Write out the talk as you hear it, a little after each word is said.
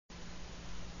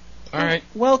Alright.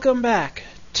 Welcome back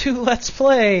to Let's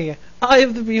Play Eye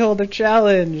of the Beholder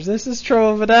Challenge. This is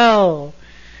Trovidel.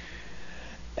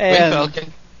 And Windfalcon.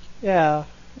 yeah,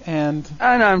 and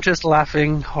I'm just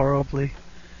laughing horribly.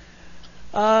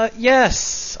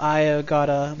 yes, I got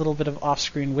a little bit of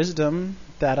off-screen wisdom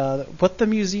that what the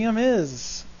museum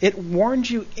is. It warned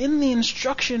you in the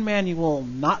instruction manual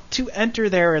not to enter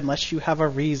there unless you have a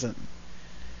reason.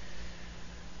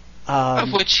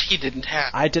 Of which he didn't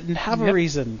have. I didn't have a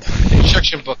reason. The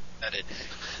instruction book said it.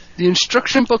 The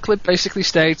instruction booklet basically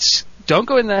states, don't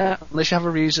go in there unless you have a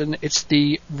reason. It's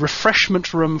the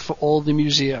refreshment room for all the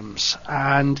museums.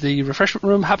 And the refreshment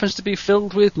room happens to be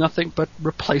filled with nothing but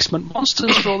replacement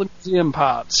monsters for all the museum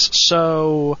parts.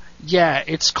 So, yeah,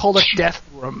 it's called a death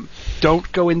room. Don't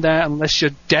go in there unless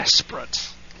you're desperate.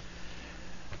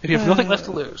 If you have nothing left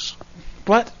to lose.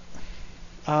 But,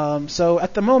 so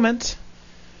at the moment,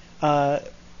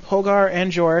 Hogar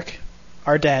and Jorik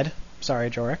are dead. Sorry,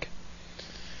 Jorik.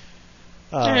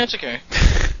 Yeah, it's okay.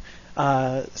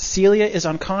 Celia is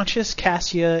unconscious.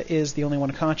 Cassia is the only one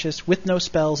conscious with no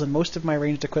spells, and most of my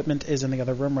ranged equipment is in the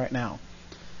other room right now.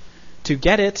 To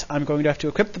get it, I'm going to have to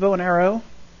equip the bow and arrow,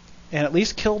 and at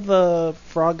least kill the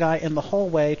frog guy in the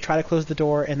hallway, try to close the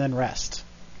door, and then rest.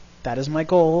 That is my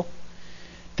goal.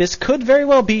 This could very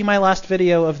well be my last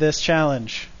video of this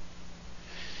challenge.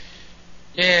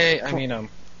 Yay,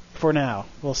 For now,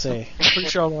 we'll see. I'm pretty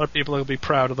sure a lot of people will be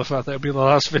proud of the fact that it'll be the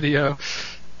last video.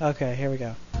 Okay, here we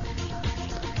go.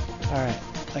 Alright,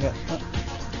 I got...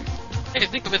 Hey,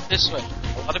 think of it this way.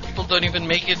 A lot of people don't even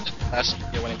make it to the last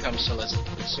video when it comes to Let's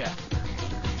Plays. Yeah.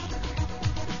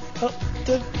 Oh,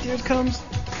 here it comes.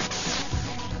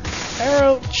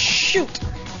 Arrow, shoot!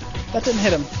 That didn't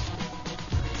hit him.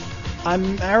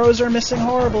 Arrows are missing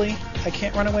horribly. I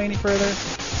can't run away any further.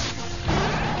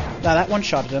 Now that one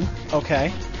shot at him.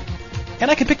 Okay. And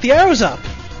I can pick the arrows up!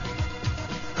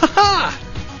 Ha-ha!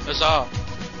 Huzzah.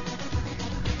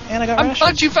 And I got I'm rations.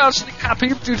 glad you found something happy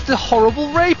due to the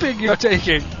horrible raping you're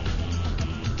taking.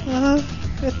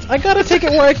 I gotta take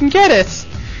it where I can get it!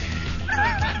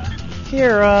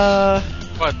 Here,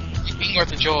 What? Keeping or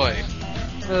the joy?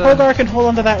 Hogar can hold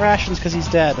onto that rations because he's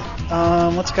dead.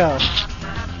 Let's go.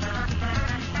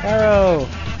 Arrow!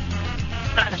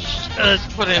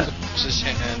 Put it in the boss's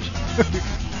hand.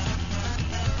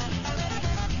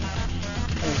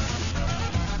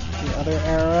 The other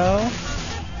arrow.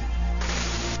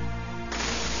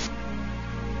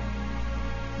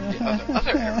 The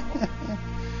other arrow.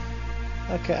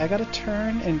 Okay, I gotta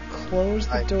turn and close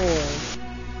the door.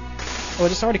 Oh,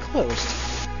 it's already closed.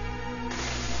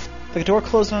 The door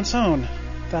closed on its own.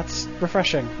 That's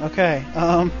refreshing. Okay,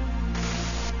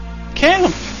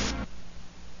 camp!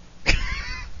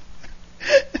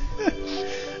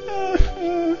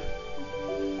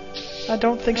 I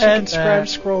don't think she can scribe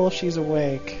scroll if she's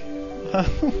awake.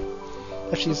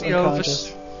 If she's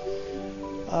unconscious.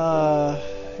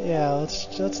 Yeah,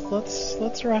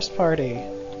 let's rest party.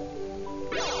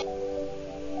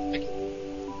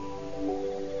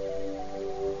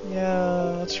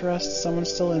 Yeah, let's rest.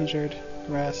 Someone's still injured.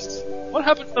 Rest. What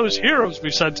happened to those heroes we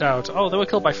sent out? Oh, they were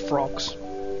killed by frogs.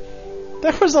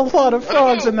 There was a lot of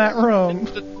frogs in that room.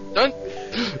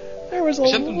 There was a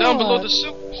lot. Sent them down below the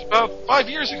sewers about 5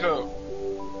 years ago.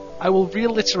 I will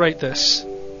reiterate this.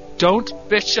 Don't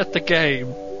bitch at the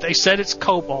game. They said it's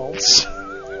kobolds.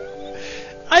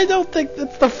 I don't think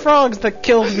it's the frogs that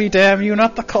killed me, damn you,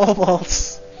 not the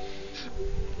kobolds.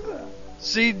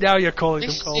 See, now you're calling They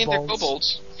them say they're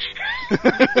kobolds.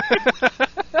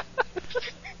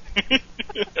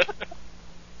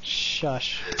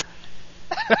 Shush.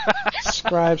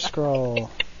 Scribe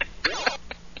scroll.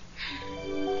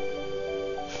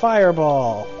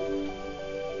 Fireball.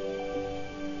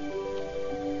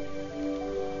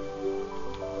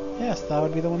 Yes, that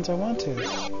would be the ones I want to.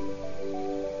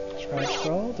 Scribe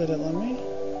scroll, did it let me?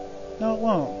 No, it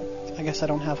won't. I guess I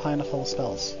don't have high enough level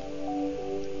spells.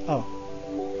 Oh.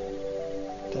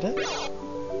 Did it?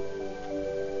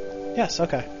 Yes,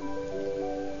 okay.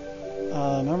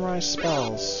 Memorize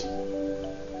spells.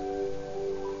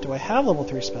 Do I have level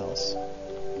 3 spells?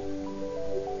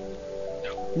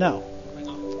 No.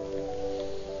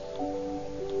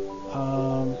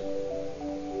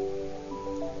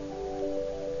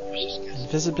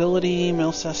 Invisibility,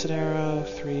 Milsacid Arrow,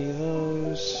 3 of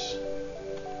those.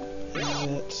 Use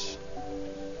it.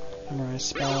 Memorize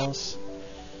spells.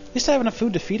 At least I have enough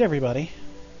food to feed everybody.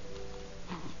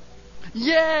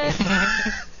 Yeah!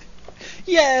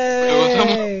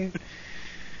 Yay!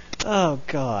 Oh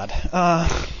god.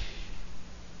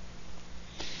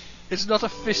 It's not a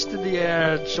fist in the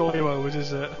air joy mode,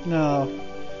 is it? No.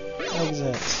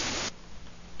 Exit.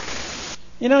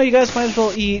 You know, you guys might as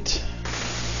well eat.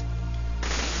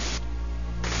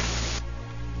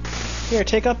 Here,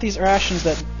 take up these rations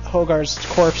that Hogar's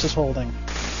corpse is holding.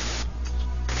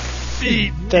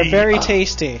 They're very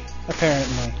tasty,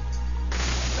 apparently.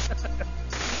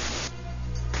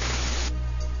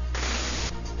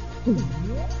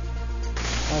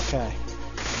 Okay.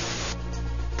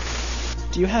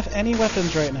 Do you have any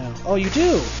weapons right now? Oh, you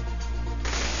do!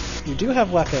 You do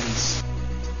have weapons.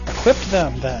 Equip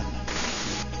them, then.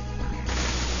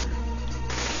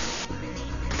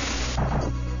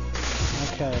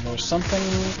 Okay, there's something...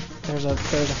 There's a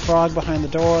frog behind the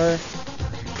door.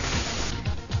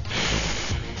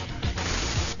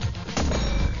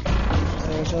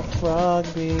 There's a frog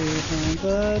behind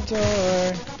the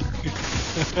door.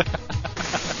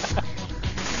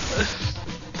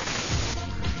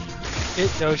 It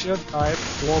knows your type,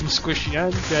 warm, squishy,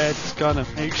 and dead. It's gonna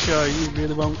make sure you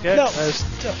really won't get us.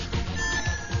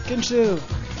 Ginsu!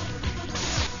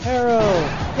 Arrow!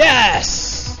 Yes!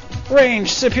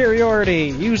 Range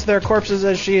superiority! Use their corpses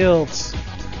as shields!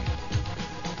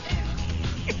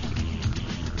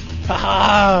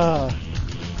 Haha!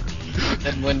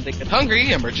 And when they get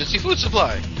hungry, emergency food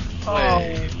supply. Oh.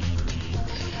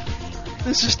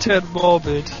 This has turned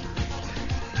morbid.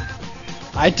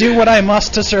 I do what I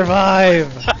must to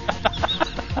survive!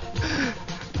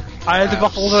 I had to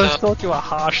almost taught you a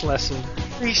harsh lesson.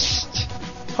 Priest.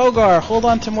 Hogar, hold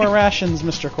on to more rations,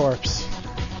 Mr. Corpse.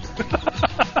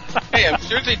 Hey, I'm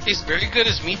sure they taste very good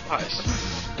as meat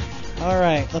pies.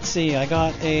 Alright, let's see, I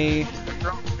got a...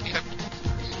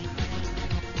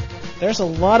 There's a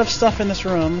lot of stuff in this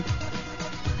room.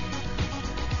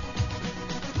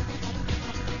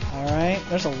 Alright,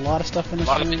 there's a lot of stuff in this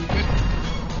room.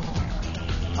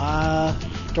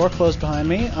 Door closed behind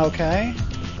me, okay.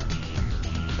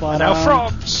 But, now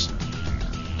frogs!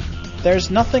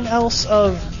 There's nothing else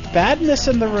of badness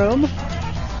in the room.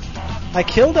 I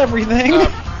killed everything.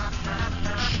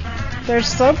 There's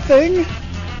something.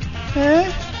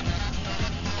 Eh?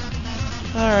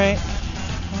 Alright.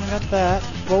 I got that.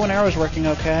 Bow and arrow's working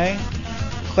okay.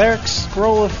 Cleric's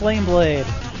Scroll of Flame Blade.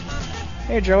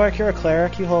 Hey, Joak, you're a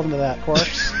cleric. You hold him to that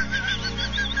corpse.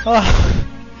 Oh.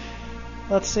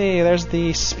 Let's see, there's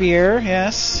the spear,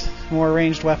 yes. More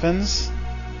ranged weapons.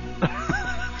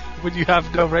 When you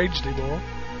have no range anymore.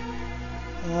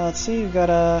 Let's see, we've got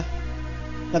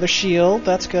another shield.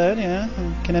 That's good, yeah.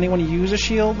 Can anyone use a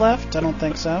shield left? I don't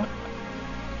think so.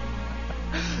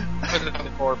 Put it on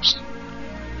the corpse.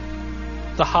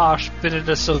 The harsh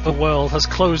bitterness of the world has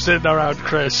closed in around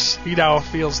Chris. He now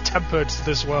feels tempered to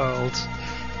this world.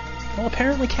 Well,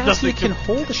 apparently Cassie can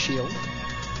hold a shield.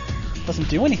 Doesn't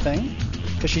do anything,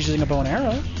 because she's using a bow and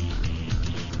arrow.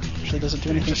 Actually doesn't do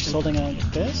anything, she's holding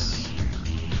this.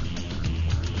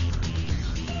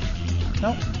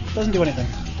 Nope, doesn't do anything.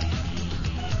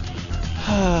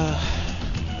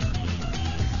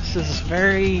 This is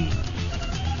very...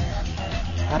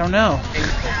 I don't know.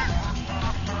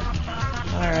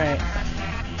 Alright.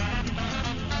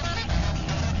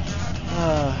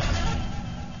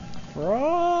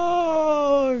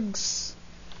 Frogs!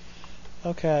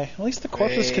 Okay, at least the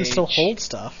corpses can still hold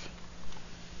stuff.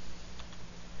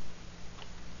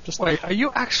 Just wait, are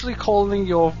you actually calling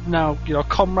your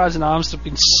comrades in arms that have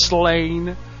been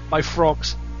slain by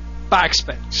frogs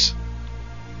backspacks?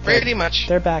 Pretty much.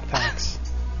 They're backpacks.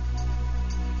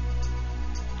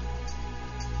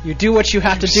 You do what you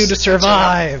have to do to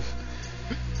survive.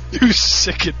 You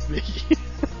sicken me.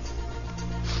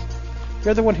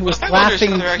 You're the one who was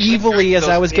laughing evilly as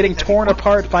I was getting torn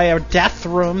apart by a death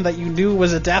room that you knew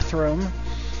was a death room.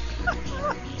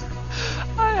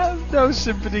 I have no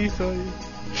sympathy for you.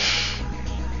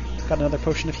 Got another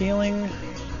potion of healing.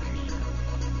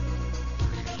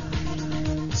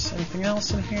 And anything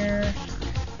else in here?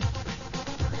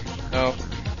 No.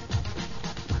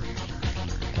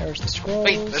 There's the scrolls.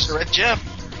 Wait, there's a red gem.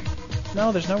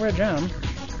 No, there's no red gem.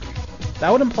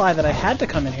 That would imply that I had to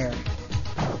come in here.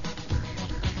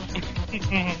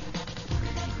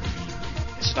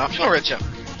 It's not no red gem.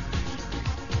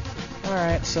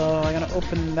 Alright, so I'm gonna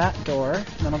open that door, and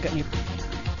then I'll get me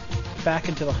back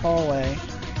into the hallway.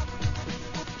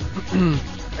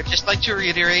 I'd just like to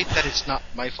reiterate that it's not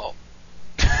my fault.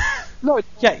 No,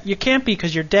 yeah, you can't be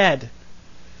because you're dead.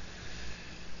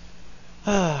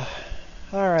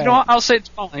 Alright. You know what? I'll say it's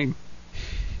fine.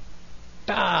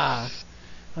 I'm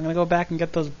gonna go back and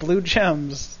get those blue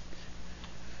gems.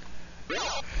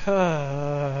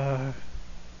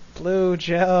 Blue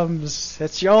gems.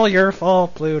 It's all your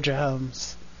fault, blue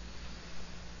gems.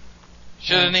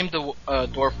 Should have named the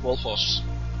dwarf Wolfos.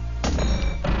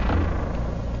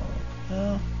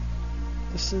 Well,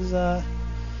 this is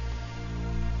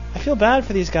I feel bad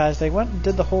for these guys. They went and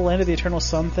did the whole End of the Eternal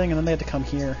Sun thing, and then they had to come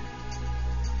here.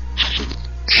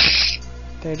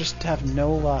 They just have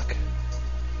no luck.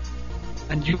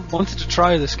 And you wanted to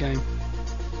try this game.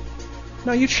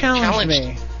 No, you challenged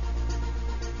me.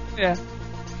 Yeah.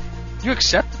 You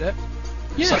accepted it.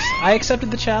 Yes, I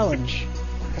accepted the challenge.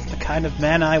 That's the kind of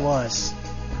man I was.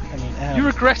 I mean, you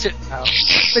regret it now.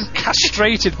 You've been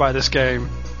castrated by this game.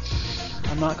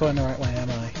 I'm not going the right way, am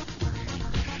I?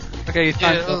 Okay,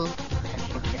 time's up.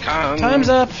 Time's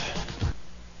up.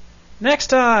 Next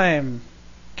time.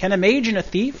 Can a mage and a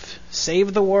thief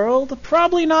save the world?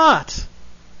 Probably not.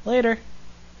 Later.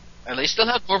 At least they'll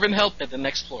have Dwarven help at the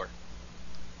next floor.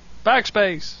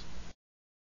 Backspace.